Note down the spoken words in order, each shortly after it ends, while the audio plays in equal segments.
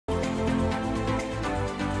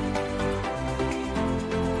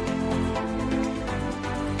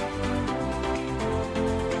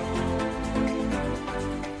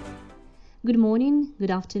Good morning, good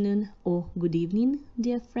afternoon, or good evening,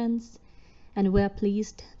 dear friends, and we're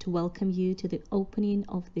pleased to welcome you to the opening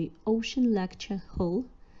of the Ocean Lecture Hall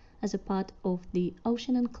as a part of the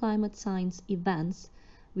Ocean and Climate Science events,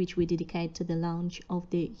 which we dedicate to the launch of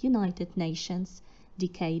the United Nations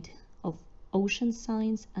Decade of Ocean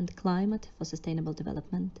Science and Climate for Sustainable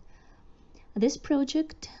Development. This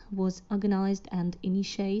project was organized and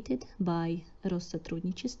initiated by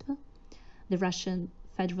Россотрудничество, the Russian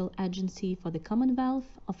Federal Agency for the Commonwealth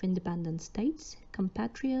of Independent States,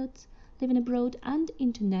 compatriots living abroad, and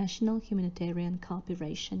international humanitarian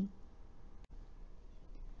cooperation.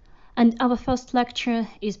 And our first lecture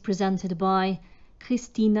is presented by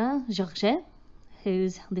Kristina,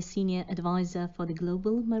 who's the Senior Advisor for the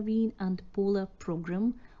Global Marine and Polar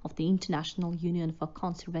Program of the International Union for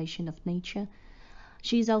Conservation of Nature.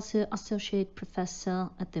 She is also Associate Professor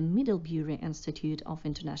at the Middlebury Institute of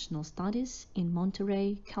International Studies in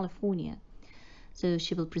Monterey, California. So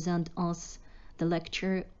she will present us the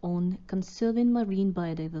lecture on conserving marine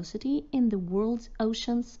biodiversity in the world's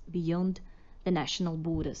oceans beyond the national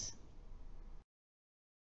borders.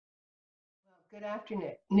 Good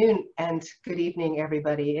afternoon and good evening,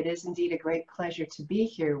 everybody. It is indeed a great pleasure to be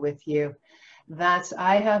here with you.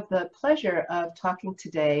 I have the pleasure of talking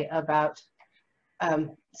today about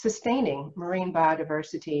sustaining marine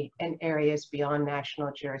biodiversity in areas beyond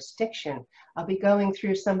national jurisdiction. I'll be going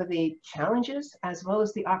through some of the challenges as well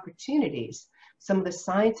as the opportunities, some of the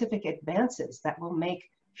scientific advances that will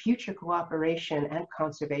make future cooperation and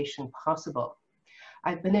conservation possible.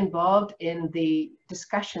 I've been involved in the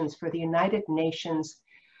discussions for the United Nations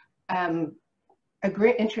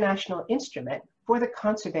international instrument for the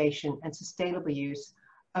conservation and sustainable use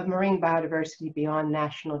of marine biodiversity beyond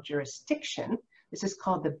national jurisdiction. This is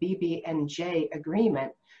called the BBNJ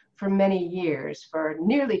agreement for many years, for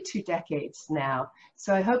nearly 2 decades now.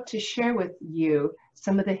 So I hope to share with you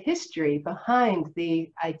some of the history behind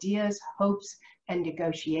the ideas, hopes, and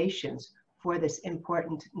negotiations for this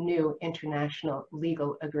important new international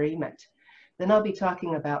legal agreement. Then I'll be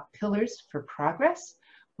talking about pillars for progress.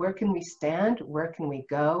 Where can we stand? Where can we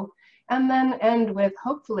go? And then end with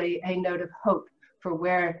hopefully a note of hope for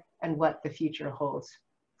where and what the future holds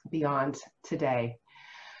beyond today.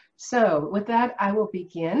 So with that, I will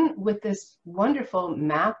begin with this wonderful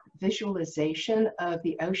map visualization of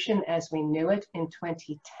the ocean as we knew it in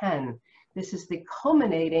 2010. This is the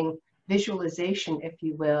culminating visualization, if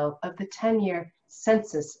you will, of the 10-year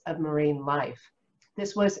census of marine life.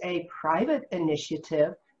 This was a private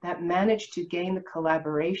initiative that managed to gain the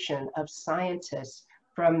collaboration of scientists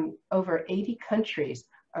from over 80 countries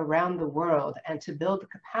around the world and to build the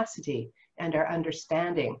capacity and our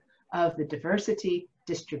understanding of the diversity,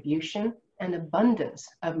 distribution, and abundance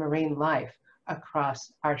of marine life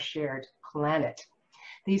across our shared planet.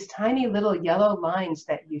 These tiny little yellow lines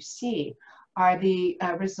that you see are the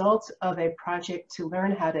results of a project to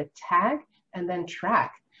learn how to tag and then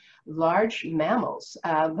track large mammals,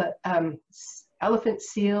 elephant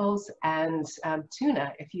seals and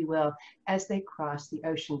tuna, if you will, as they cross the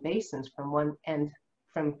ocean basins from one end,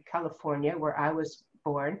 from California, where I was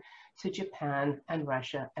born, to Japan and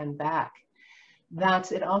Russia and back.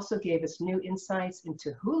 It also gave us new insights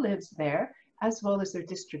into who lives there, as well as their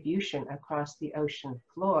distribution across the ocean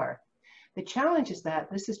floor. The challenge is that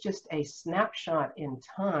this is just a snapshot in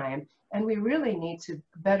time, and we really need to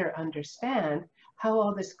better understand how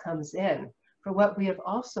all this comes in. For what we have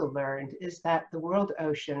also learned is that the world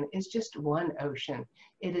ocean is just one ocean.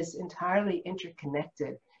 It is entirely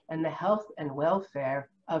interconnected, and the health and welfare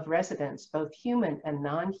of residents, both human and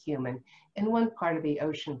non-human, in one part of the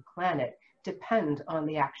ocean planet depend on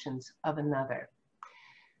the actions of another.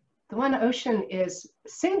 The one ocean is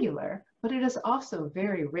singular, but it is also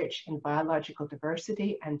very rich in biological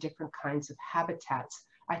diversity and different kinds of habitats.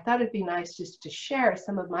 I thought it'd be nice just to share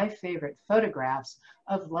some of my favorite photographs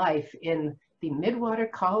of life in the midwater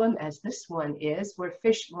column, as this one is, where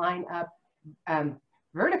fish line up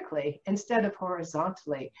vertically instead of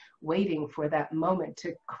horizontally, waiting for that moment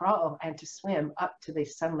to crawl and to swim up to the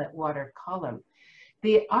sunlit water column.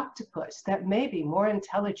 The octopus that may be more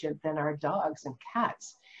intelligent than our dogs and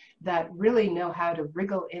cats, that really know how to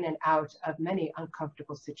wriggle in and out of many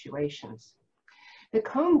uncomfortable situations. The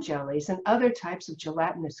comb jellies and other types of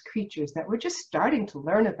gelatinous creatures that we're just starting to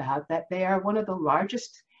learn about, that they are one of the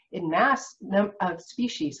largest in mass of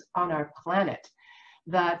species on our planet,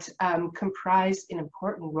 that comprise an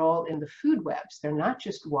important role in the food webs. They're not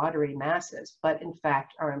just watery masses, but in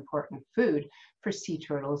fact are important food for sea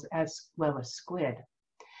turtles as well as squid.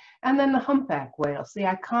 And then the humpback whales, the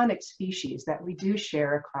iconic species that we do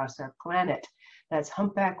share across our planet, that's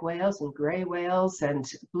humpback whales and gray whales and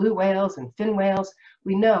blue whales and fin whales,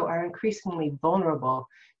 we know are increasingly vulnerable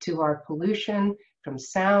to our pollution from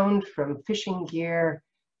sound, from fishing gear,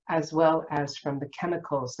 as well as from the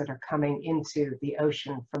chemicals that are coming into the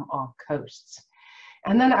ocean from all coasts.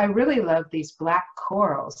 And then I really love these black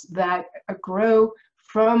corals that grow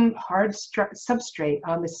from hard substrate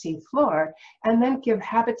on the sea floor and then give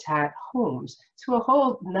habitat, homes, to a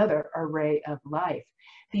whole nother array of life.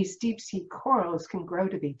 These deep sea corals can grow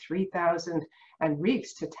to be 3,000 and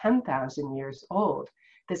reefs to 10,000 years old.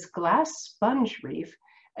 This glass sponge reef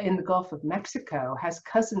in the Gulf of Mexico has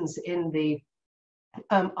cousins in the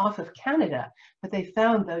off of Canada, but they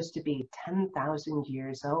found those to be 10,000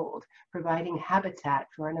 years old, providing habitat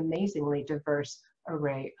for an amazingly diverse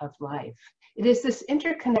array of life. It is this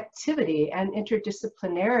interconnectivity and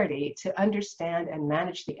interdisciplinarity to understand and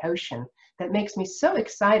manage the ocean that makes me so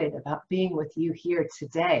excited about being with you here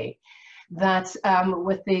today. That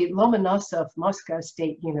with the Lomonosov Moscow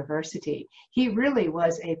State University, he really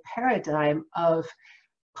was a paradigm of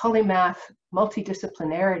polymath,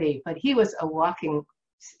 multidisciplinarity, but he was a walking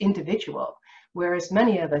individual, whereas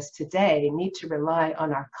many of us today need to rely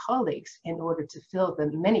on our colleagues in order to fill the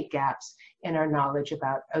many gaps in our knowledge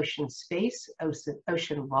about ocean space,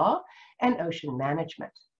 ocean law, and ocean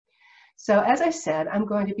management. So as I said, I'm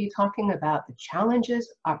going to be talking about the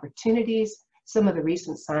challenges, opportunities, some of the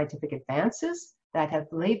recent scientific advances that have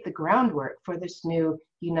laid the groundwork for this new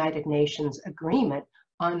United Nations agreement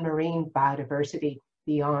on marine biodiversity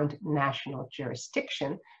beyond national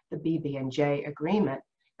jurisdiction, the BBNJ agreement,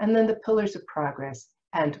 and then the pillars of progress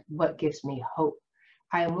and what gives me hope.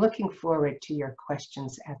 I am looking forward to your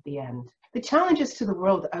questions at the end. The challenges to the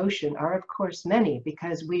world ocean are of course many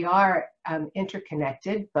because we are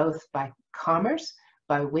interconnected both by commerce,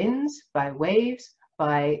 by winds, by waves,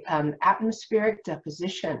 by atmospheric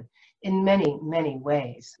deposition in many, many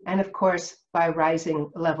ways, and of course by rising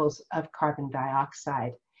levels of carbon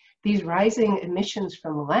dioxide. These rising emissions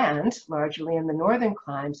from land, largely in the northern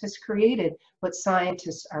climes, has created what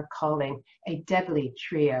scientists are calling a deadly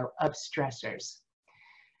trio of stressors.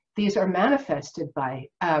 These are manifested by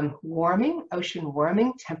warming, ocean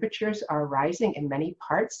warming. Temperatures are rising in many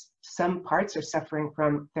parts. Some parts are suffering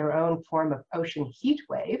from their own form of ocean heat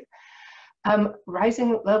wave.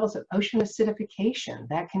 Rising levels of ocean acidification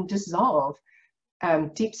that can dissolve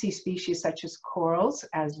deep sea species such as corals,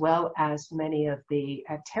 as well as many of the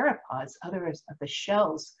pteropods, others of the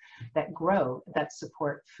shells that grow, that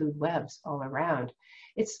support food webs all around.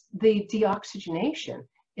 It's the deoxygenation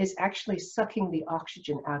is actually sucking the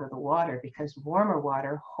oxygen out of the water because warmer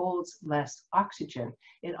water holds less oxygen.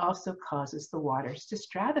 It also causes the waters to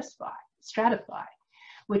stratify,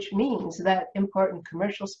 which means that important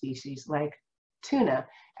commercial species like tuna,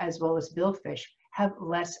 as well as billfish, have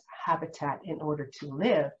less habitat in order to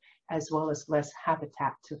live, as well as less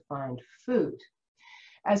habitat to find food.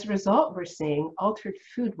 As a result, we're seeing altered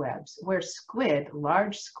food webs where squid,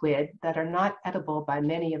 large squid that are not edible by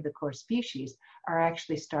many of the core species, are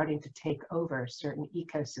actually starting to take over certain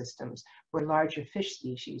ecosystems where larger fish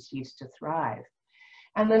species used to thrive.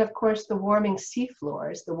 And then, of course, the warming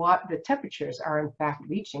seafloors, the temperatures are in fact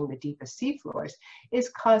reaching the deepest seafloors, is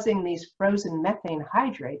causing these frozen methane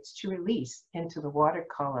hydrates to release into the water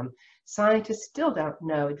column. Scientists still don't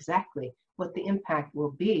know exactly what the impact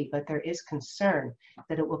will be, but there is concern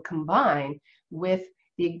that it will combine with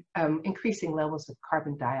the increasing levels of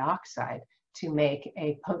carbon dioxide to make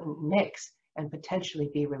a potent mix and potentially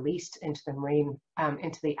be released into the marine,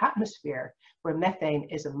 into the atmosphere, where methane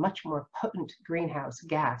is a much more potent greenhouse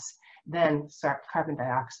gas than carbon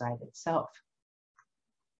dioxide itself.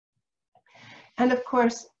 And of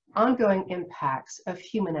course, ongoing impacts of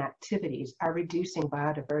human activities are reducing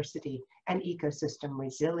biodiversity and ecosystem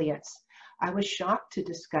resilience. I was shocked to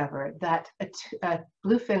discover that a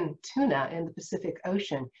bluefin tuna in the Pacific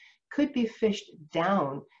Ocean could be fished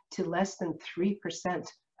down to less than 3%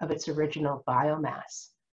 of its original biomass.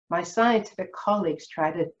 My scientific colleagues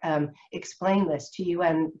try to explain this to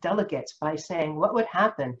UN delegates by saying, what would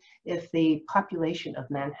happen if the population of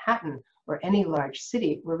Manhattan or any large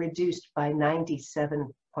city were reduced by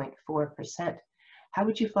 97.4%? How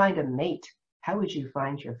would you find a mate? How would you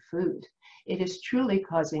find your food? It is truly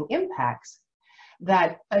causing impacts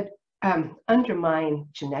that undermine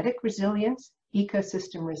genetic resilience,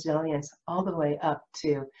 ecosystem resilience, all the way up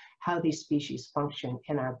to how these species function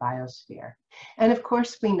in our biosphere. And of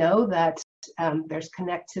course, we know that there's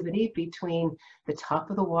connectivity between the top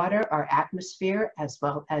of the water, our atmosphere, as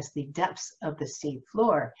well as the depths of the sea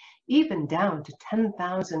floor, even down to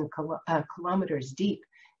 10,000 kilometers deep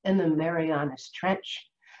in the Marianas Trench.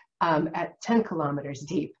 At 10 kilometers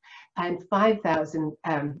deep. and 5,000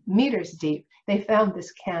 meters deep, they found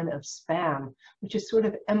this can of Spam, which is sort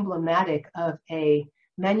of emblematic of a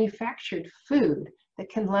manufactured food that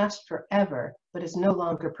can last forever, but is no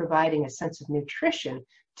longer providing a sense of nutrition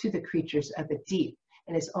to the creatures of the deep,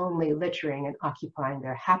 and is only littering and occupying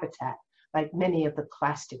their habitat, like many of the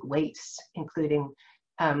plastic wastes, including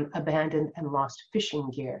abandoned and lost fishing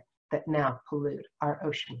gear that now pollute our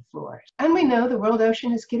ocean floors. And we know the world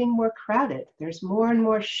ocean is getting more crowded. There's more and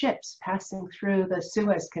more ships passing through the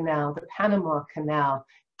Suez Canal, the Panama Canal,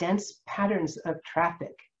 dense patterns of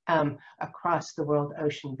traffic across the world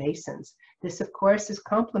ocean basins. This, of course, is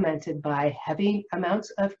complemented by heavy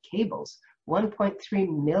amounts of cables.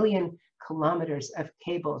 1.3 million kilometers of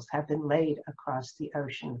cables have been laid across the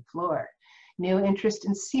ocean floor. New interest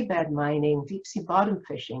in seabed mining, deep sea bottom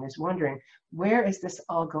fishing is wondering, where is this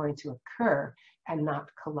all going to occur and not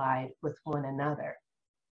collide with one another?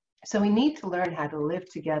 So we need to learn how to live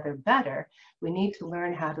together better. We need to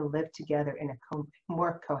learn how to live together in a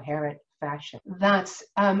more coherent fashion. That's,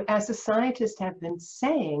 as the scientists have been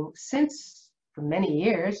saying since for many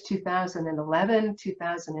years, 2011,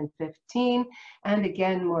 2015, and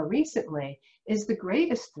again more recently, is the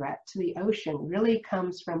greatest threat to the ocean really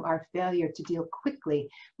comes from our failure to deal quickly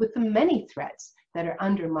with the many threats that are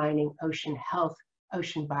undermining ocean health,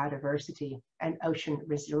 ocean biodiversity, and ocean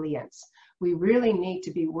resilience. We really need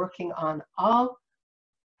to be working on all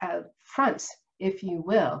fronts, if you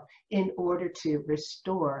will, in order to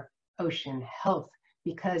restore ocean health,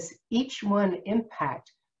 because each one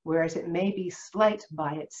impact, whereas it may be slight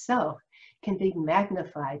by itself, can be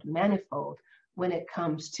magnified manifold when it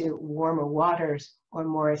comes to warmer waters or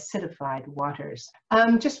more acidified waters.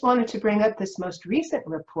 Just wanted to bring up this most recent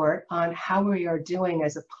report on how we are doing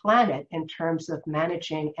as a planet in terms of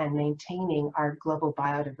managing and maintaining our global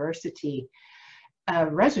biodiversity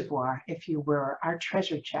reservoir, if you will, our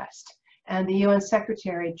treasure chest. And the UN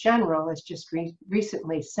Secretary General has just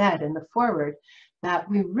recently said in the foreword that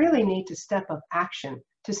we really need to step up action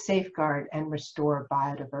to safeguard and restore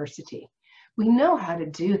biodiversity. We know how to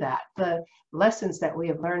do that. The lessons that we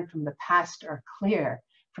have learned from the past are clear,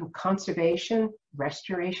 from conservation,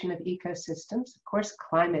 restoration of ecosystems, of course,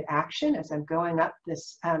 climate action, as I'm going up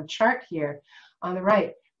this chart here on the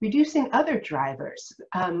right, reducing other drivers,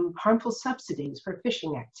 harmful subsidies for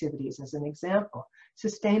fishing activities as an example,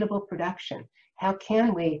 sustainable production. How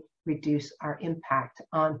can we reduce our impact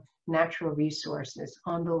on natural resources,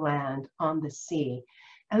 on the land, on the sea?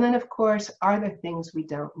 And then, of course, are there things we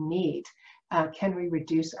don't need? Can we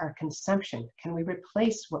reduce our consumption? Can we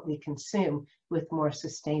replace what we consume with more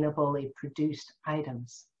sustainably produced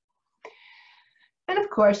items? And of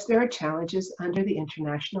course, there are challenges under the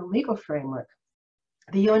international legal framework.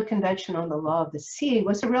 The UN Convention on the Law of the Sea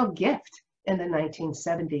was a real gift in the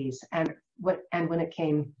 1970s, and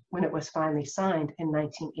when it was finally signed in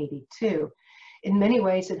 1982. In many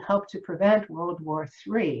ways, it helped to prevent World War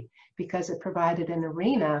III because it provided an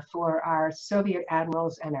arena for our Soviet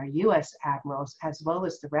admirals and our US admirals, as well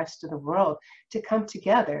as the rest of the world, to come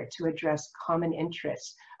together to address common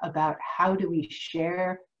interests about how do we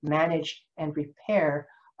share, manage, and repair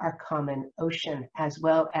our common ocean, as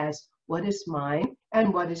well as what is mine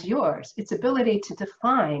and what is yours. Its ability to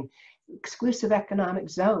define exclusive economic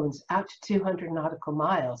zones out to 200 nautical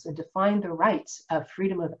miles and define the rights of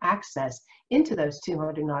freedom of access into those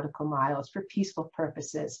 200 nautical miles for peaceful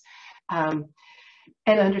purposes and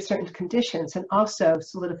under certain conditions, and also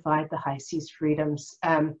solidified the high seas freedoms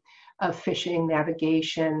of fishing,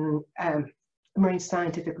 navigation, marine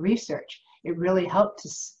scientific research. It really helped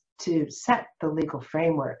to set the legal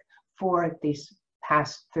framework for these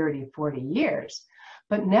past 30, 40 years.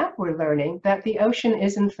 But now we're learning that the ocean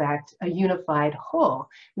is in fact a unified whole.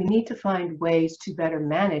 We need to find ways to better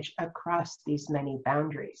manage across these many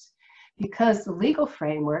boundaries, because the legal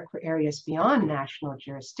framework for areas beyond national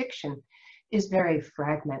jurisdiction is very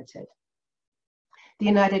fragmented. The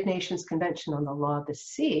United Nations Convention on the Law of the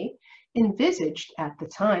Sea envisaged at the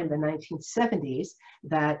time, the 1970s,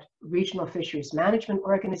 that regional fisheries management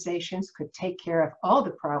organizations could take care of all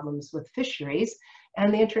the problems with fisheries,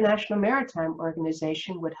 and the International Maritime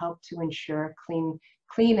Organization would help to ensure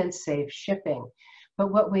clean and safe shipping.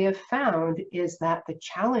 But what we have found is that the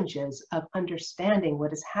challenges of understanding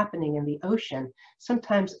what is happening in the ocean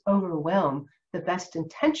sometimes overwhelm the best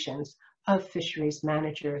intentions of fisheries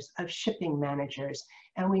managers, of shipping managers,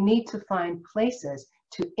 and we need to find places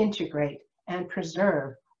to integrate and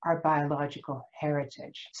preserve our biological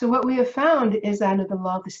heritage. So what we have found is that under the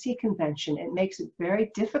Law of the Sea Convention, it makes it very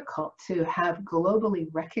difficult to have globally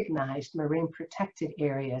recognized marine protected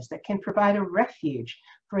areas that can provide a refuge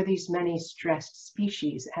for these many stressed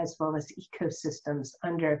species as well as ecosystems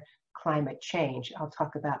under climate change. I'll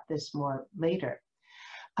talk about this more later.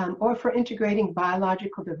 Or for integrating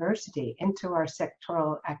biological diversity into our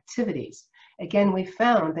sectoral activities. Again, we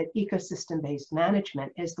found that ecosystem-based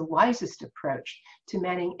management is the wisest approach to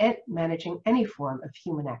managing any form of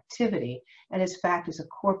human activity, and in fact is a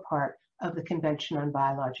core part of the Convention on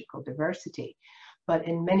Biological Diversity. But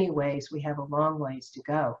in many ways, we have a long ways to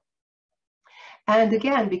go. And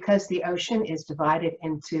again, because the ocean is divided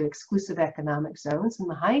into exclusive economic zones in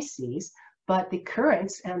the high seas, but the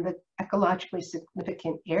currents and the ecologically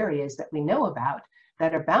significant areas that we know about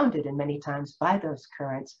that are bounded in many times by those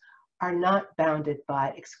currents are not bounded by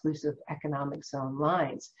exclusive economic zone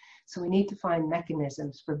lines. So we need to find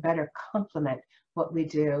mechanisms for better complement what we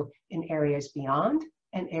do in areas beyond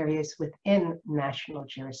and areas within national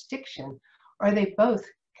jurisdiction, or they both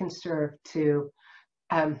can serve to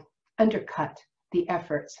undercut the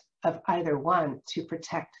efforts of either one to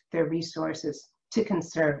protect their resources, to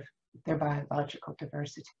conserve their biological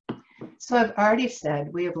diversity. So I've already said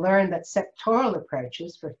we have learned that sectoral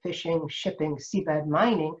approaches for fishing, shipping, seabed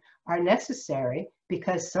mining are necessary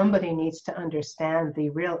because somebody needs to understand the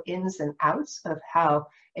real ins and outs of how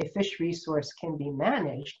a fish resource can be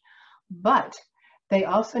managed, but they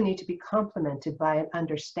also need to be complemented by an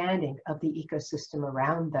understanding of the ecosystem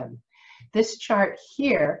around them. This chart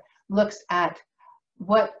here looks at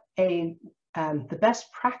what the best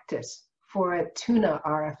practice for a tuna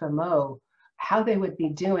RFMO, how they would be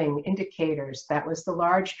doing indicators. That was the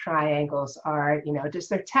large triangles are, does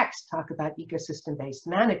their text talk about ecosystem-based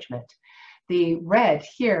management? The red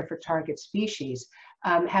here for target species,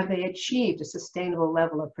 have they achieved a sustainable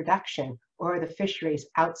level of production, or are the fisheries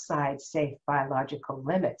outside safe biological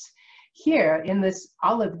limits? Here in this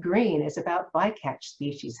olive green is about bycatch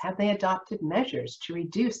species. Have they adopted measures to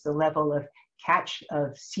reduce the level of catch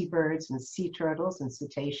of seabirds and sea turtles and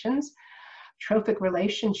cetaceans? Trophic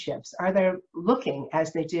relationships, are they looking,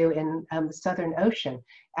 as they do in the Southern Ocean,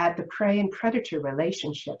 at the prey and predator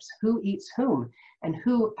relationships? Who eats whom, and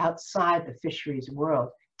who outside the fisheries world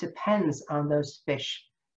depends on those fish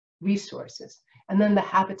resources? And then the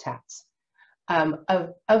habitats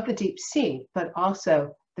of the deep sea, but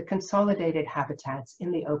also the consolidated habitats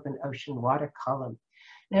in the open ocean water column.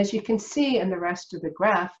 And as you can see in the rest of the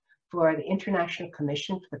graph, for the International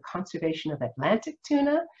Commission for the Conservation of Atlantic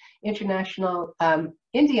Tuna, International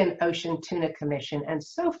Indian Ocean Tuna Commission, and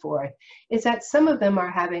so forth, is that some of them are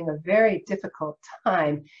having a very difficult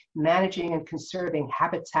time managing and conserving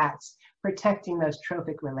habitats, protecting those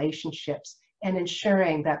trophic relationships, and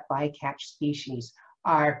ensuring that bycatch species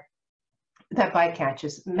are, that bycatch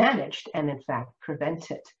is managed and in fact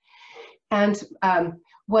prevented. And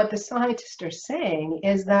what the scientists are saying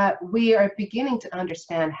is that we are beginning to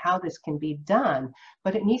understand how this can be done,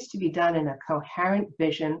 but it needs to be done in a coherent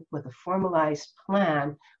vision with a formalized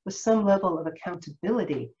plan with some level of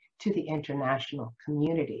accountability to the international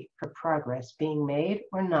community for progress being made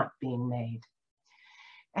or not being made.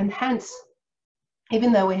 And hence,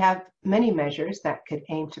 even though we have many measures that could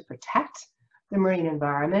aim to protect the marine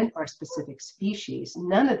environment or specific species,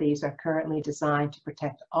 none of these are currently designed to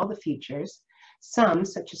protect all the features. Some,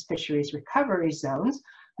 such as fisheries recovery zones,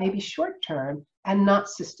 may be short-term and not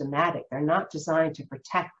systematic. They're not designed to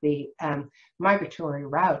protect the migratory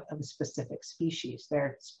route of a specific species,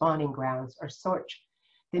 their spawning grounds or sorts.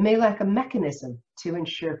 They may lack a mechanism to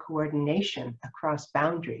ensure coordination across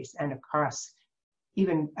boundaries and across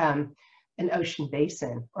even an ocean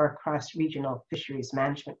basin or across regional fisheries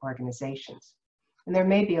management organizations. And there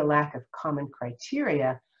may be a lack of common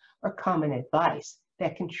criteria or common advice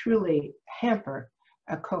that can truly hamper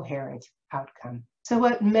a coherent outcome. So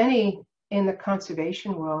what many in the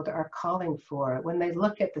conservation world are calling for when they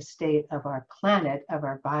look at the state of our planet, of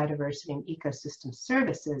our biodiversity and ecosystem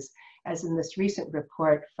services, as in this recent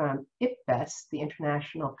report from IPBES, the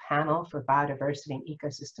International Panel for Biodiversity and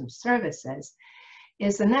Ecosystem Services,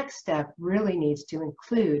 is the next step really needs to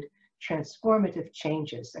include transformative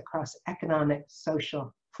changes across economic,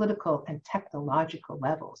 social, political, and technological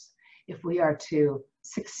levels if we are to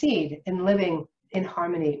succeed in living in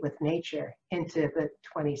harmony with nature into the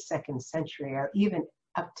 22nd century or even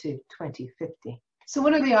up to 2050. So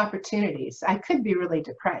what are the opportunities? I could be really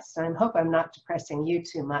depressed, and I hope I'm not depressing you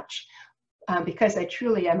too much because I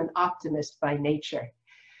truly am an optimist by nature.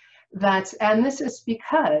 And this is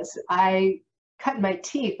because I cut my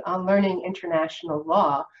teeth on learning international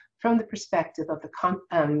law from the perspective of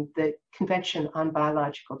the Convention on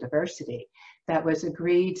Biological Diversity that was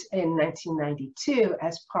agreed in 1992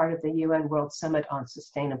 as part of the UN World Summit on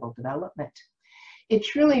Sustainable Development. It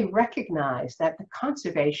truly recognized that the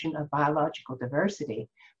conservation of biological diversity,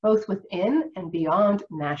 both within and beyond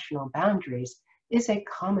national boundaries, is a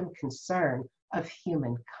common concern of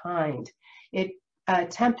humankind. It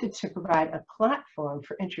attempted to provide a platform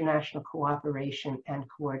for international cooperation and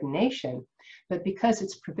coordination, but because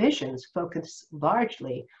its provisions focus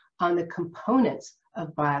largely on the components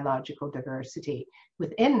of biological diversity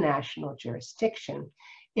within national jurisdiction,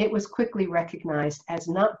 it was quickly recognized as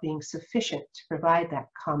not being sufficient to provide that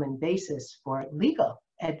common basis for legal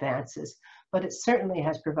advances, but it certainly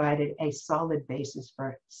has provided a solid basis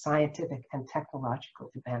for scientific and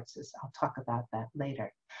technological advances. I'll talk about that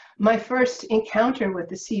later. My first encounter with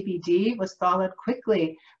the CBD was followed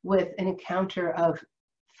quickly with an encounter of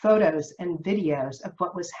photos and videos of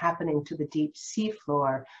what was happening to the deep sea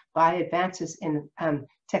floor by advances in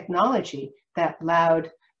technology that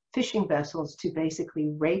allowed fishing vessels to basically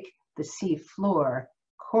rake the sea floor,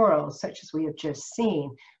 corals such as we have just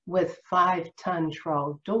seen, with 5-ton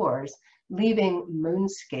trawl doors, leaving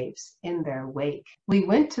moonscapes in their wake. We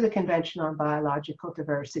went to the Convention on Biological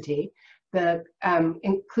Diversity,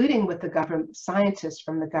 including with the scientists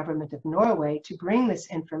from the government of Norway, to bring this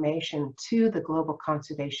information to the global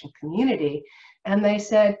conservation community. And they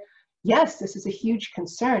said, yes, this is a huge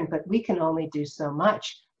concern, but we can only do so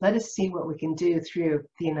much. Let us see what we can do through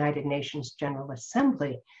the United Nations General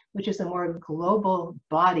Assembly, which is a more global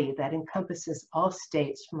body that encompasses all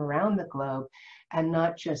states from around the globe, and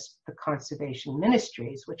not just the conservation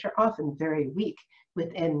ministries, which are often very weak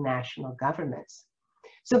within national governments.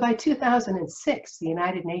 So by 2006, the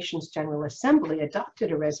United Nations General Assembly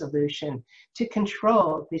adopted a resolution to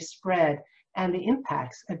control the spread and the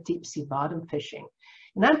impacts of deep sea bottom fishing.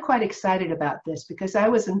 And I'm quite excited about this because I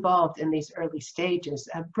was involved in these early stages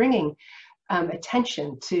of bringing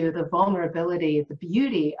attention to the vulnerability, the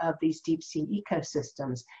beauty of these deep sea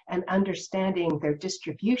ecosystems, and understanding their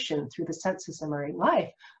distribution through the Census of Marine Life,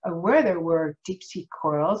 of where there were deep sea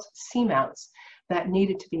corals, seamounts, that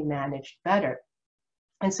needed to be managed better.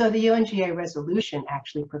 And so the UNGA resolution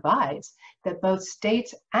actually provides that both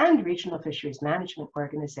states and regional fisheries management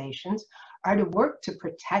organizations are to work to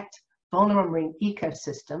protect vulnerable marine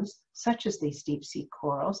ecosystems, such as these deep sea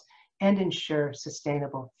corals, and ensure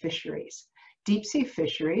sustainable fisheries. Deep sea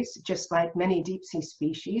fisheries, just like many deep sea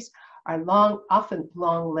species, are often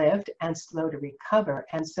long-lived and slow to recover,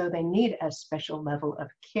 and so they need a special level of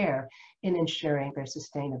care in ensuring their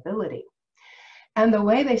sustainability. And the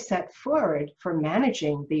way they set forward for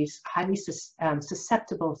managing these highly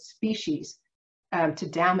susceptible species to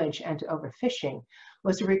damage and to overfishing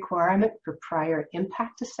was a requirement for prior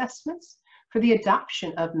impact assessments, for the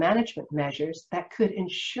adoption of management measures that could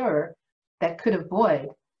avoid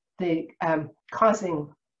the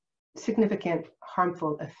causing significant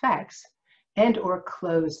harmful effects, and or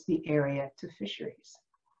close the area to fisheries.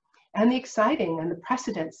 And the exciting and the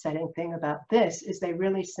precedent-setting thing about this is they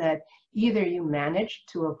really said, either you manage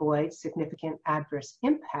to avoid significant adverse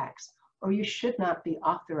impacts, or you should not be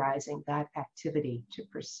authorizing that activity to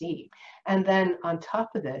proceed. And then on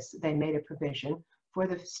top of this, they made a provision for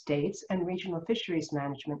the states and regional fisheries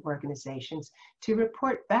management organizations to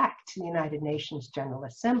report back to the United Nations General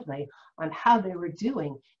Assembly on how they were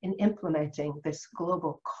doing in implementing this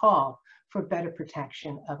global call for better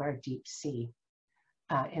protection of our deep sea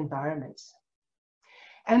environments.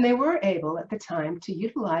 And they were able at the time to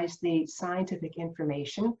utilize the scientific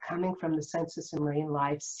information coming from the Census and Marine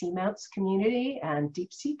Life seamounts community and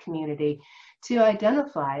deep sea community to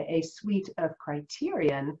identify a suite of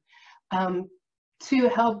criterion to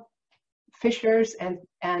help fishers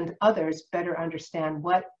and others better understand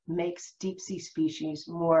what makes deep sea species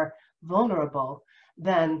more vulnerable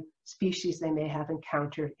than species they may have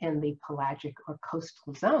encountered in the pelagic or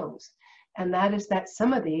coastal zones. And that is that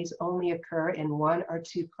some of these only occur in 1 or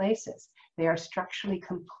 2 places. They are structurally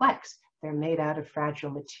complex. They're made out of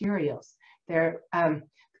fragile materials. Their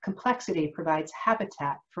complexity provides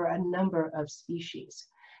habitat for a number of species.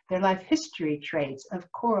 Their life history traits of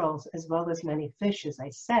corals, as well as many fish, as I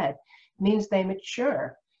said, means they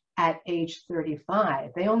mature at age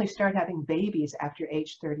 35. They only start having babies after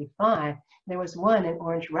age 35. There was one in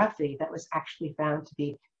Orange Roughy that was actually found to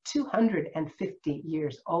be 250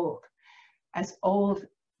 years old. As old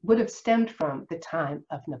would have stemmed from the time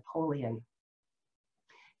of Napoleon,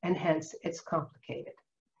 and hence it's complicated.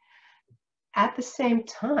 At the same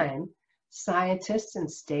time, scientists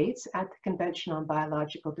and states at the Convention on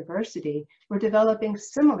Biological Diversity were developing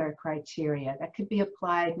similar criteria that could be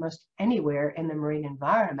applied most anywhere in the marine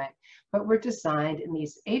environment, but were designed in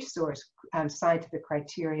these ASORS scientific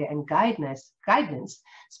criteria and guidance,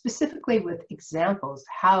 specifically with examples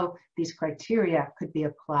how these criteria could be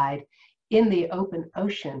applied in the open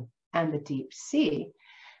ocean and the deep sea.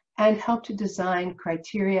 and helped to design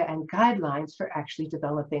criteria and guidelines for actually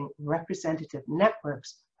developing representative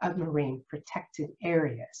networks of marine protected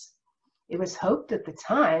areas. It was hoped at the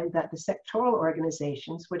time that the sectoral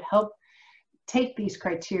organizations would help take these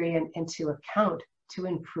criteria into account to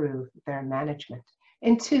improve their management.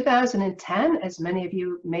 In 2010, as many of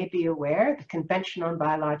you may be aware, the Convention on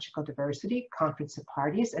Biological Diversity, Conference of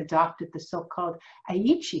Parties, adopted the so-called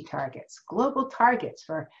Aichi targets, global targets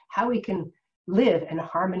for how we can live in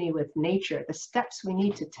harmony with nature, the steps we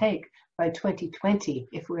need to take by 2020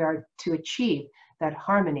 if we are to achieve that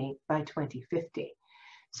harmony by 2050.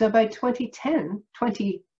 So by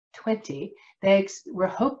 2020, they were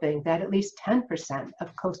hoping that at least 10%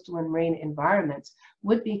 of coastal and marine environments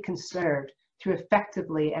would be conserved through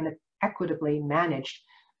effectively and equitably managed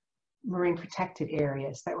marine protected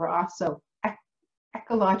areas that were also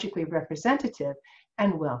ecologically representative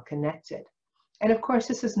and well connected. And of course,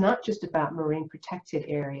 this is not just about marine protected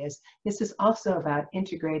areas. This is also about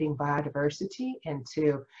integrating biodiversity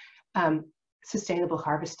into sustainable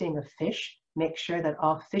harvesting of fish, make sure that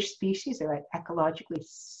all fish species are at ecologically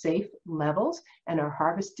safe levels and are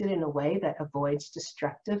harvested in a way that avoids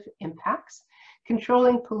destructive impacts,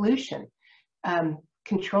 controlling pollution,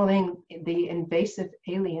 controlling the invasive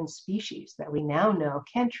alien species that we now know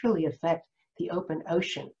can truly affect the open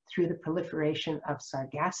ocean through the proliferation of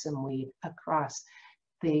sargassum weed across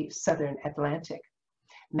the southern Atlantic,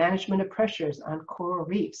 management of pressures on coral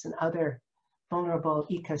reefs and other vulnerable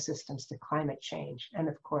ecosystems to climate change, and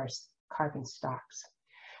of course, carbon stocks.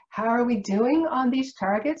 How are we doing on these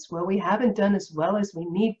targets? Well, we haven't done as well as we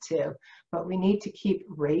need to, but we need to keep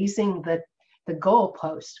raising the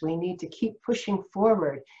goalposts. We need to keep pushing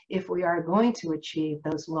forward if we are going to achieve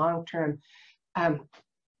those long-term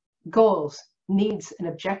goals, needs, and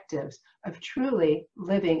objectives of truly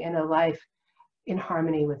living in a life in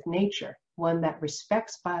harmony with nature, one that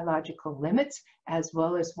respects biological limits, as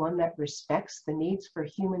well as one that respects the needs for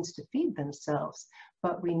humans to feed themselves.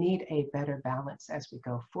 But we need a better balance as we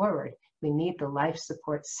go forward. We need the life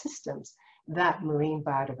support systems that marine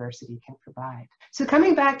biodiversity can provide. So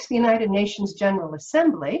coming back to the United Nations General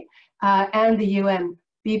Assembly and the UN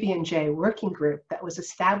BB&J working group that was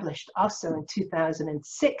established also in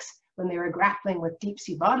 2006 when they were grappling with deep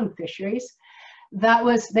sea bottom fisheries,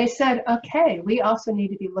 they said, okay, we also need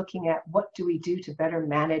to be looking at what do we do to better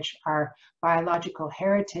manage our biological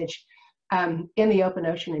heritage in the open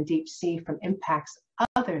ocean and deep sea from impacts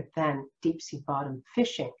other than deep sea bottom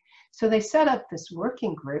fishing. So they set up this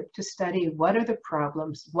working group to study what are the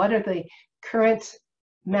problems, what are the current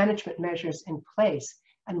management measures in place,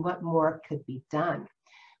 and what more could be done.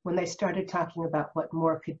 When they started talking about what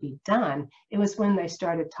more could be done, it was when they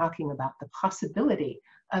started talking about the possibility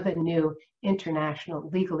of a new international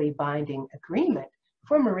legally binding agreement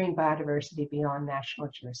for marine biodiversity beyond national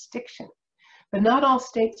jurisdiction. But not all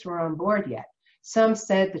states were on board yet. Some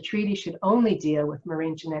said the treaty should only deal with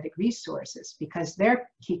marine genetic resources because their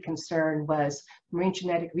key concern was marine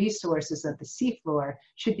genetic resources of the seafloor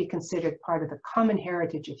should be considered part of the common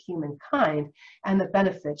heritage of humankind and the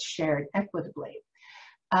benefits shared equitably.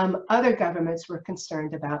 Other governments were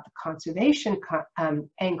concerned about the conservation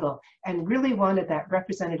angle and really wanted that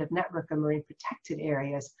representative network of marine protected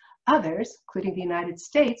areas. Others, including the United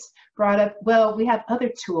States, brought up, well, we have other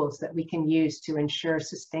tools that we can use to ensure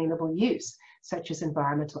sustainable use, such as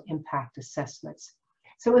environmental impact assessments.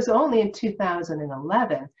 So it was only in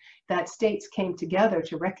 2011 that states came together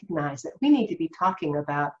to recognize that we need to be talking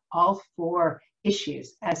about all four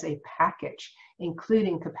issues as a package,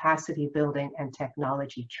 including capacity building and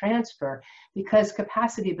technology transfer, because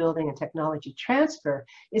capacity building and technology transfer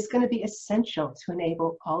is going to be essential to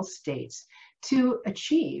enable all states to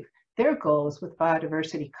achieve their goals with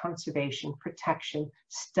biodiversity conservation, protection,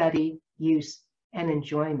 study, use, and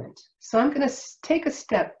enjoyment. So I'm going to take a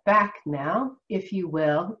step back now, if you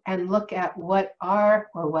will, and look at what are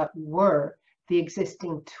or what were the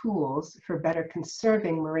existing tools for better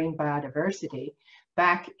conserving marine biodiversity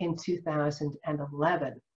back in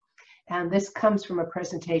 2011. And this comes from a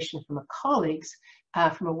presentation from colleagues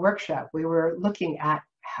from a workshop. We were looking at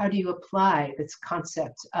how do you apply this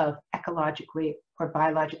concept of ecologically or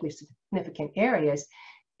biologically significant areas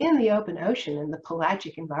in the open ocean and the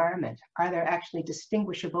pelagic environment. Are there actually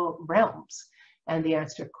distinguishable realms? And the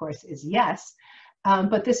answer, of course, is yes.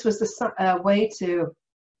 But this was a way to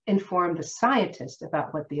inform the scientists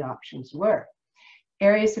about what the options were.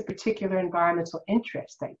 Areas of particular environmental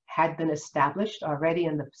interest that had been established already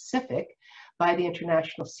in the Pacific by the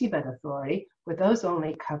International Seabed Authority, where those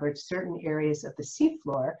only covered certain areas of the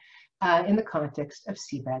seafloor in the context of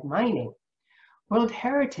seabed mining. World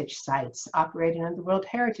Heritage Sites operating under the World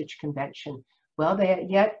Heritage Convention Well, they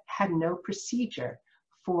yet had no procedure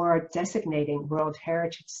for designating World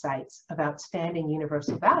Heritage Sites of outstanding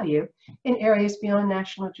universal value in areas beyond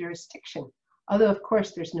national jurisdiction. Although, of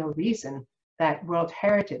course, there's no reason that World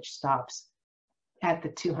Heritage stops at the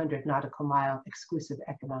 200 nautical mile exclusive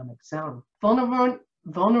economic zone.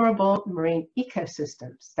 Vulnerable marine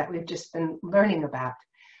ecosystems that we've just been learning about,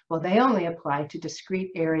 well, they only apply to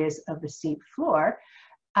discrete areas of the sea floor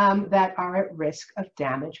that are at risk of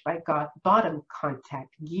damage by bottom contact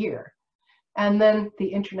gear. And then the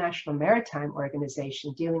International Maritime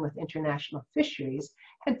Organization, dealing with international fisheries,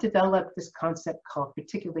 had developed this concept called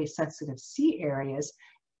particularly sensitive sea areas,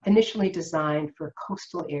 initially designed for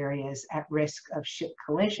coastal areas at risk of ship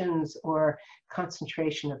collisions or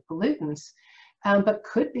concentration of pollutants, but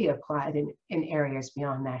could be applied in areas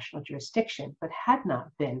beyond national jurisdiction, but had not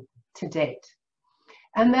been to date.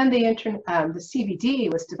 And then the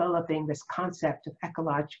CBD was developing this concept of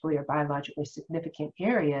ecologically or biologically significant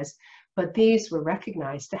areas, but these were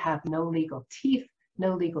recognized to have no legal teeth,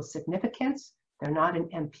 no legal significance. They're not an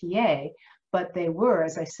MPA, but they were,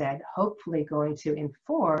 as I said, hopefully going to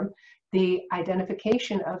inform the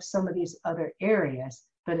identification of some of these other areas,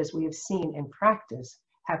 but as we have seen in practice,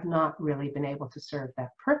 have not really been able to serve that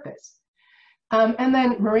purpose. And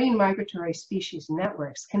then marine migratory species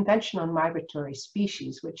networks, conventional migratory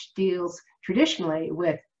species, which deals traditionally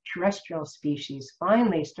with terrestrial species,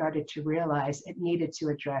 finally started to realize it needed to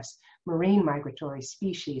address marine migratory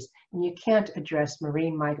species. And you can't address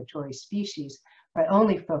marine migratory species by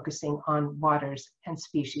only focusing on waters and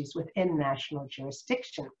species within national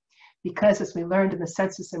jurisdiction. Because as we learned in the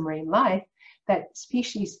Census of Marine Life, that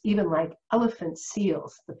species, even like elephant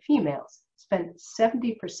seals, the females, spend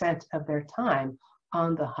 70% of their time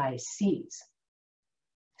on the high seas.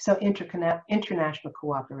 So international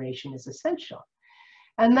cooperation is essential.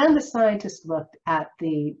 And then the scientists looked at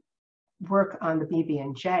the work on the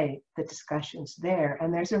BB&J, the discussions there,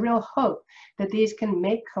 and there's a real hope that these can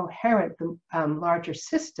make coherent the larger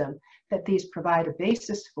system that these provide a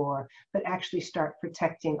basis for, but actually start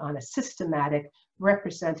protecting on a systematic,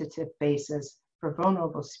 representative basis for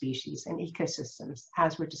vulnerable species and ecosystems,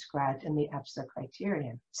 as were described in the EPSA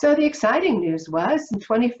criterion. So the exciting news was, in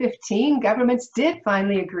 2015, governments did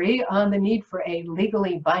finally agree on the need for a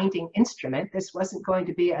legally binding instrument. This wasn't going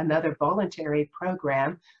to be another voluntary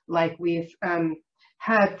program like we've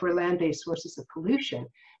had for land-based sources of pollution,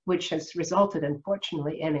 which has resulted,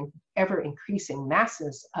 unfortunately, in ever-increasing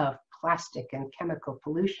masses of plastic and chemical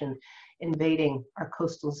pollution invading our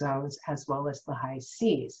coastal zones as well as the high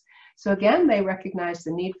seas. So again, they recognized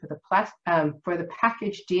the need for the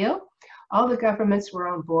package deal. All the governments were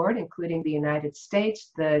on board, including the United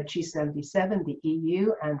States, the G77, the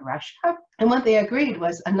EU, and Russia. And what they agreed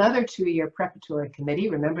was another 2-year preparatory committee.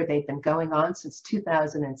 Remember, they've been going on since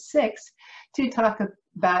 2006 to talk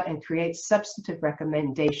about and create substantive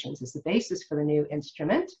recommendations as the basis for the new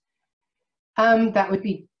instrument. That would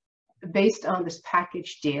be based on this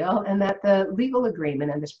package deal, and that the legal agreement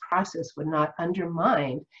and this process would not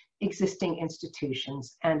undermine existing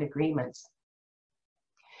institutions and agreements.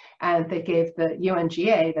 And they gave the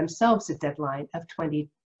UNGA themselves a deadline of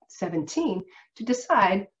 2017 to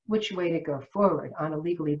decide which way to go forward on a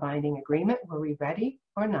legally binding agreement. Were we ready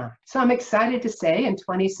or not? So I'm excited to say in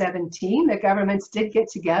 2017, the governments did get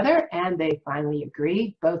together and they finally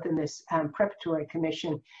agreed, both in this preparatory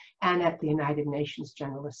commission and at the United Nations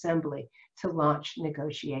General Assembly, to launch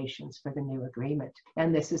negotiations for the new agreement.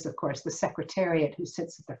 And this is, of course, the Secretariat who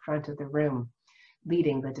sits at the front of the room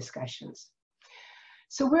leading the discussions.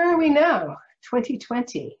 So where are we now,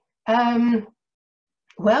 2020?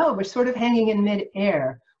 Well, we're sort of hanging in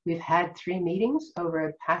mid-air. We've had 3 meetings over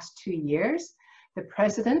the past 2 years. The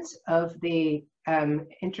president of the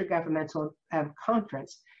Intergovernmental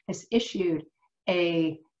Conference has issued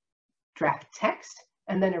a draft text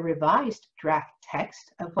and then a revised draft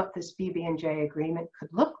text of what this BB&J agreement could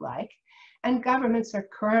look like. And governments are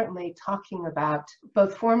currently talking about,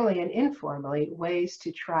 both formally and informally, ways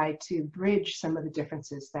to try to bridge some of the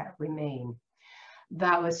differences that remain.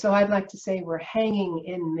 So I'd like to say we're hanging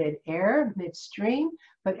in mid-air, midstream,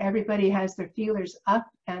 but everybody has their feelers up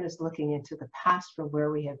and is looking into the past for where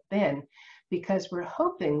we have been, because we're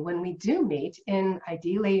hoping when we do meet in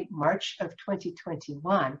ideally March of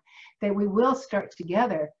 2021, that we will start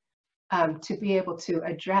together to be able to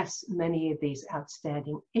address many of these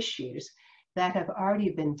outstanding issues that have already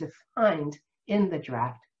been defined in the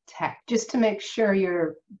draft text. Just to make sure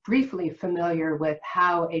you're briefly familiar with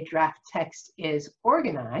how a draft text is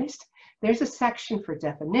organized, there's a section for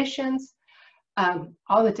definitions,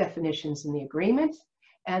 all the definitions in the agreement,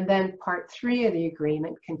 and then part 3 of the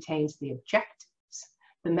agreement contains the objectives.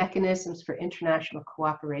 the mechanisms for international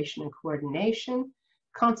cooperation and coordination,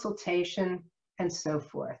 consultation, and so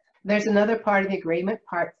forth. There's another part of the agreement,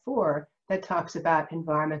 Part 4, that talks about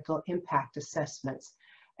environmental impact assessments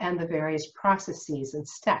and the various processes and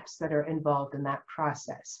steps that are involved in that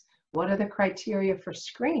process. What are the criteria for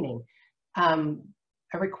screening?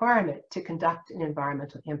 A requirement to conduct an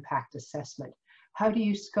environmental impact assessment. How do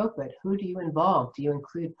you scope it? Who do you involve? Do you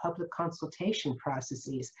include public consultation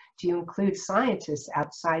processes? Do you include scientists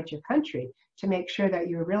outside your country to make sure that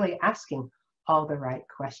you're really asking all the right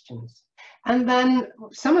questions? And then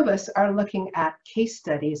some of us are looking at case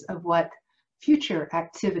studies of what future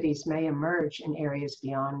activities may emerge in areas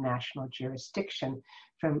beyond national jurisdiction,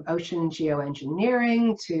 from ocean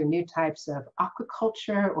geoengineering to new types of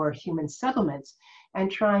aquaculture or human settlements,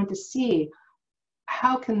 and trying to see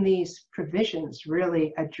how can these provisions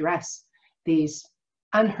really address these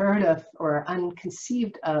unheard of or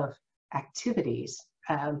unconceived of activities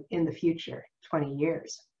in the future, 20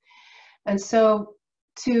 years. And so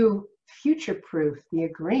to future-proof the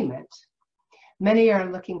agreement, many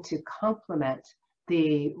are looking to complement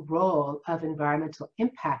the role of environmental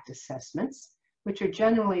impact assessments, which are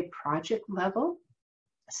generally project level,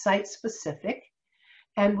 site-specific,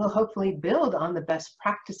 and will hopefully build on the best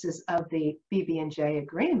practices of the BB&J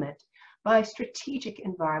agreement by strategic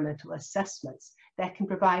environmental assessments that can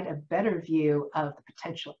provide a better view of the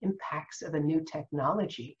potential impacts of a new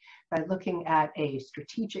technology by looking at a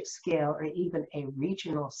strategic scale or even a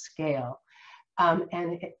regional scale,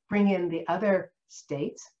 and bring in the other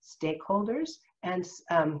states, stakeholders, and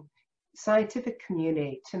scientific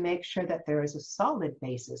community to make sure that there is a solid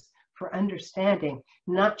basis for understanding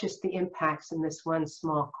not just the impacts in this one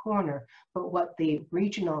small corner, but what the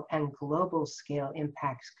regional and global scale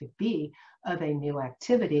impacts could be of a new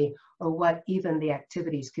activity, or what even the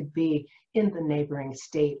activities could be in the neighboring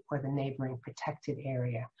state or the neighboring protected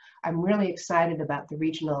area. I'm really excited about the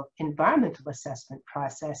regional environmental assessment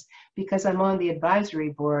process because I'm on the advisory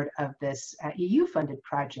board of this EU-funded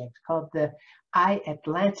project called the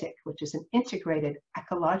I-Atlantic, which is an integrated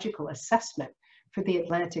ecological assessment for the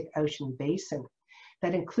Atlantic Ocean Basin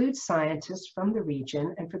that includes scientists from the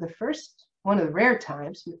region, and for the first, one of the rare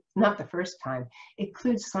times, not the first time,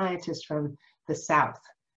 includes scientists from the South,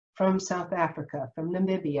 from South Africa, from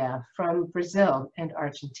Namibia, from Brazil and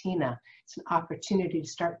Argentina. It's an opportunity to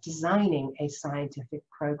start designing a scientific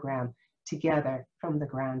program together from the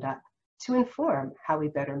ground up to inform how we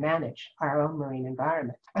better manage our own marine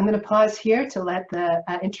environment. I'm going to pause here to let the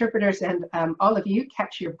interpreters and all of you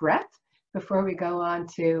catch your breath before we go on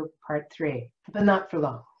to part 3, but not for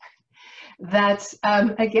long. That's,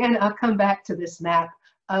 again, I'll come back to this map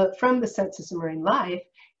from the Census of Marine Life,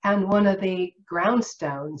 and one of the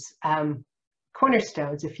groundstones,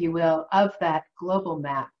 cornerstones, if you will, of that global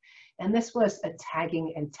map. And this was a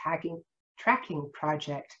tagging and tracking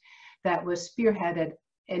project that was spearheaded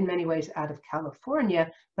in many ways out of California,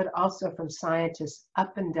 but also from scientists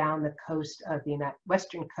up and down the coast of the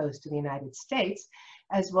western coast of the United States,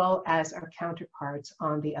 as well as our counterparts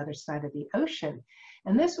on the other side of the ocean.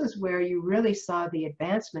 And this was where you really saw the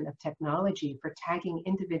advancement of technology for tagging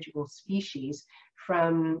individual species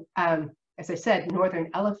from, as I said, northern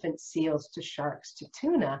elephant seals to sharks to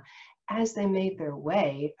tuna, as they made their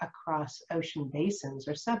way across ocean basins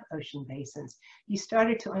or sub-ocean basins. You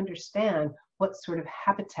started to understand what sort of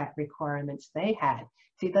habitat requirements they had.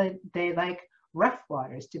 Did they like rough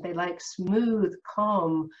waters? Did they like smooth,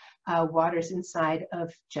 calm waters inside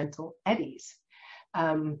of gentle eddies?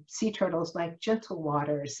 Sea turtles like gentle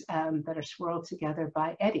waters that are swirled together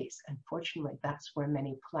by eddies. Unfortunately, that's where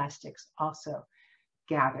many plastics also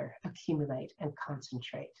gather, accumulate, and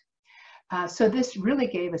concentrate. So this really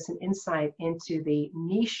gave us an insight into the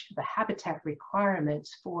niche, the habitat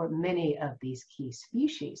requirements for many of these key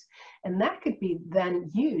species. And that could be then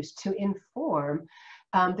used to inform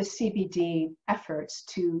the CBD efforts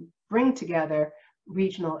to bring together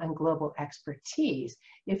regional and global expertise.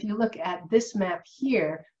 If you look at this map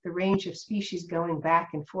here, the range of species going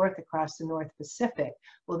back and forth across the North Pacific,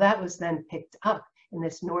 well, that was then picked up in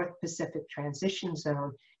this North Pacific transition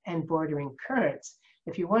zone and bordering currents.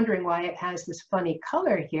 If you're wondering why it has this funny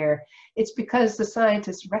color here, it's because the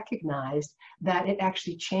scientists recognized that it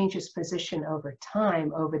actually changes position over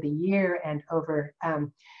time, over the year and over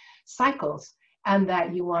cycles, and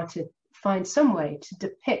that you want to find some way to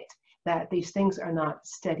depict that these things are not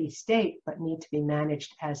steady state, but need to be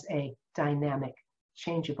managed as a dynamic,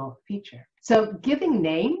 changeable feature. So giving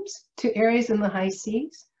names to areas in the high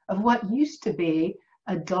seas of what used to be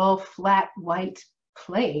a dull, flat, white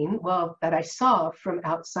plain, well, that I saw from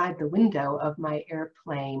outside the window of my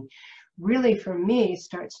airplane, really, for me,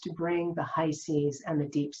 starts to bring the high seas and the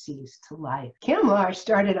deep seas to life. CAMLAR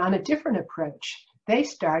started on a different approach. They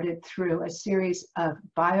started through a series of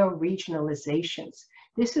bioregionalizations.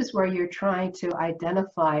 This is where you're trying to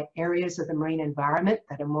identify areas of the marine environment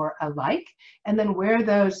that are more alike, and then where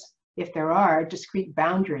those, if there are, discrete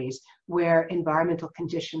boundaries where environmental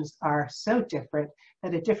conditions are so different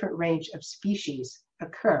that a different range of species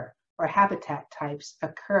occur or habitat types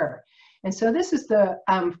occur. And so this is the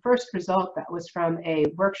first result that was from a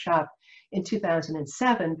workshop in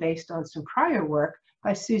 2007 based on some prior work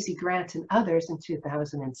by Susie Grant and others in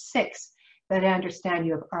 2006 that I understand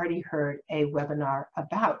you have already heard a webinar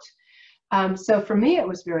about. So for me, it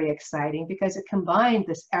was very exciting because it combined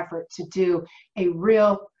this effort to do a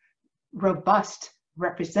real robust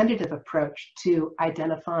representative approach to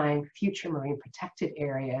identifying future marine protected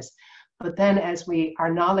areas. But then as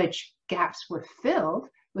our knowledge gaps were filled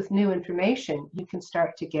with new information, you can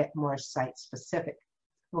start to get more site specific.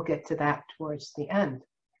 We'll get to that towards the end.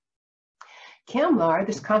 CAMLAR,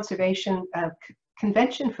 this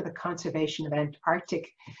Convention for the Conservation of Antarctic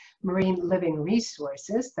Marine Living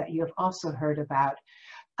Resources that you have also heard about,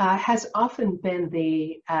 has often been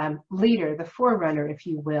the leader, the forerunner, if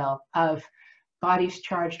you will, of bodies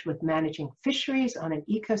charged with managing fisheries on an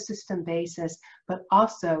ecosystem basis, but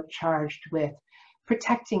also charged with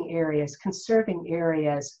protecting areas, conserving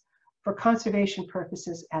areas for conservation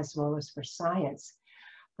purposes as well as for science.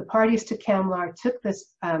 The parties to CAMLAR took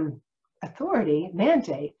this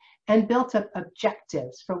mandate, and built up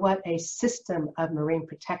objectives for what a system of marine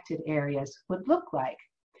protected areas would look like.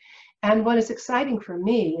 And what is exciting for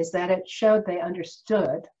me is that it showed they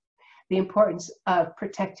understood the importance of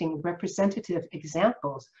protecting representative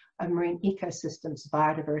examples of marine ecosystems,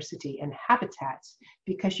 biodiversity, and habitats,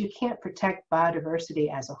 because you can't protect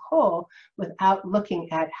biodiversity as a whole without looking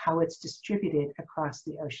at how it's distributed across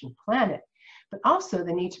the ocean planet. But also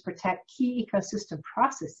the need to protect key ecosystem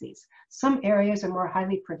processes. Some areas are more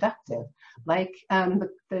highly productive, like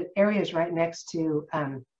the areas right next to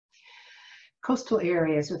coastal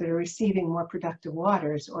areas that are receiving more productive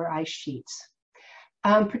waters or ice sheets.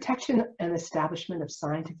 Protection and establishment of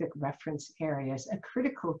scientific reference areas, a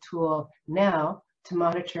critical tool now to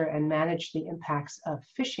monitor and manage the impacts of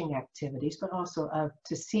fishing activities, but also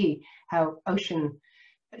to see how ocean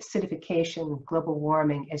acidification, global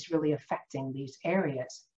warming is really affecting these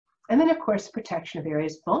areas. And then, of course, protection of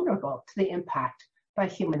areas vulnerable to the impact by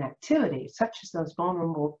human activity, such as those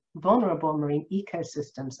vulnerable marine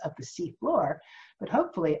ecosystems of the sea floor, but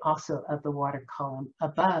hopefully also of the water column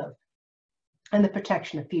above. And the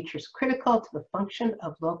protection of features critical to the function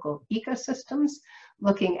of local ecosystems,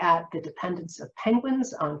 looking at the dependence of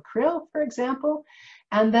penguins on krill, for example,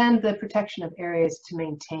 and then the protection of areas to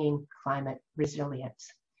maintain climate resilience.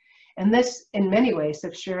 And this, in many ways,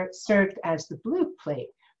 have served as the blue plate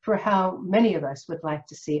for how many of us would like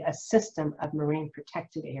to see a system of marine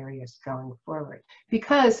protected areas going forward.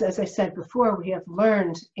 Because, as I said before, we have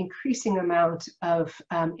learned increasing amount of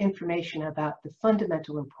information about the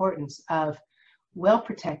fundamental importance of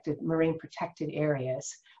well-protected marine protected areas,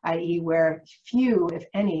 i.e. where few, if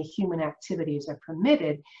any, human activities are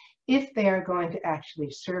permitted, if they are going to actually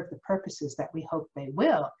serve the purposes that we hope they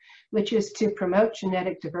will, which is to promote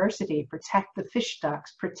genetic diversity, protect the fish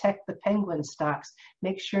stocks, protect the penguin stocks,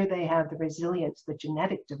 make sure they have the resilience, the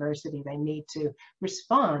genetic diversity they need to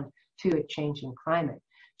respond to a changing climate,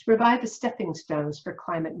 to provide the stepping stones for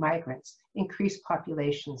climate migrants, increase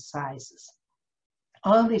population sizes.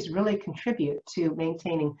 All of these really contribute to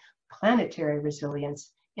maintaining planetary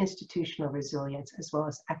resilience, institutional resilience, as well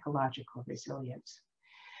as ecological resilience.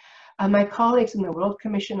 My colleagues in the World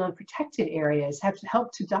Commission on Protected Areas have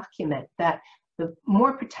helped to document that the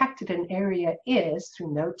more protected an area is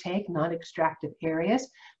through no-take, non-extractive areas,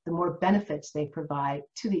 the more benefits they provide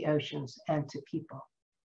to the oceans and to people.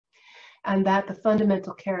 And that the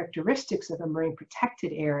fundamental characteristics of a marine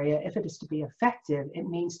protected area, if it is to be effective, it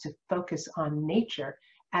means to focus on nature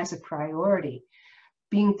as a priority,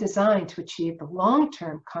 being designed to achieve the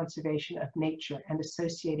long-term conservation of nature and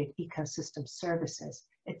associated ecosystem services.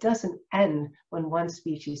 It doesn't end when one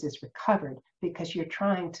species is recovered, because you're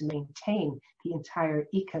trying to maintain the entire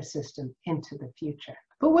ecosystem into the future.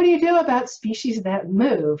 But what do you do about species that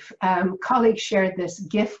move? Colleagues shared this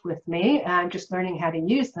GIF with me. I'm just learning how to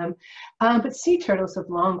use them. But sea turtles have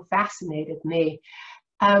long fascinated me,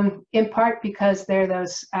 in part because they're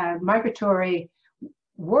those migratory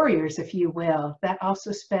warriors, if you will, that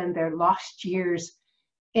also spend their lost years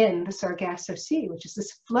in the Sargasso Sea, which is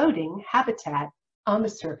this floating habitat on the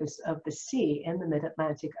surface of the sea in the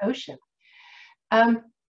mid-Atlantic Ocean.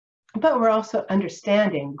 But we're also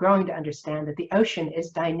growing to understand that the ocean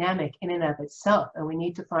is dynamic in and of itself, and we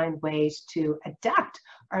need to find ways to adapt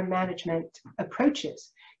our management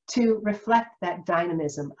approaches to reflect that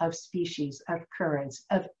dynamism of species, of currents,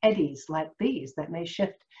 of eddies like these that may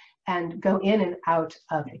shift and go in and out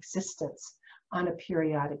of existence on a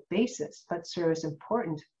periodic basis, but serve as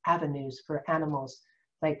important avenues for animals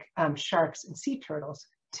like sharks and sea turtles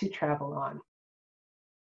to travel on.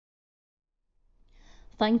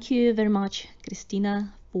 Thank you very much,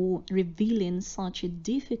 Kristina, for revealing such a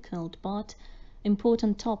difficult but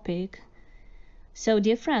important topic. So,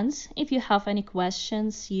 dear friends, if you have any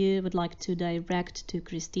questions you would like to direct to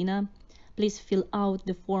Kristina, please fill out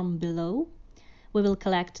the form below. We will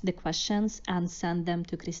collect the questions and send them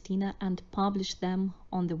to Kristina and publish them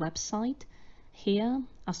on the website here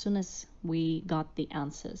as soon as we got the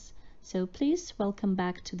answers. So please welcome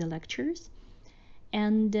back to the lectures.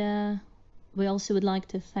 And we also would like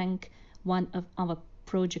to thank one of our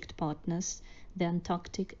project partners, the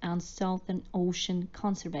Antarctic and Southern Ocean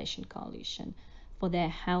Conservation Coalition, for their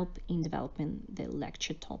help in developing the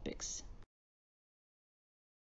lecture topics.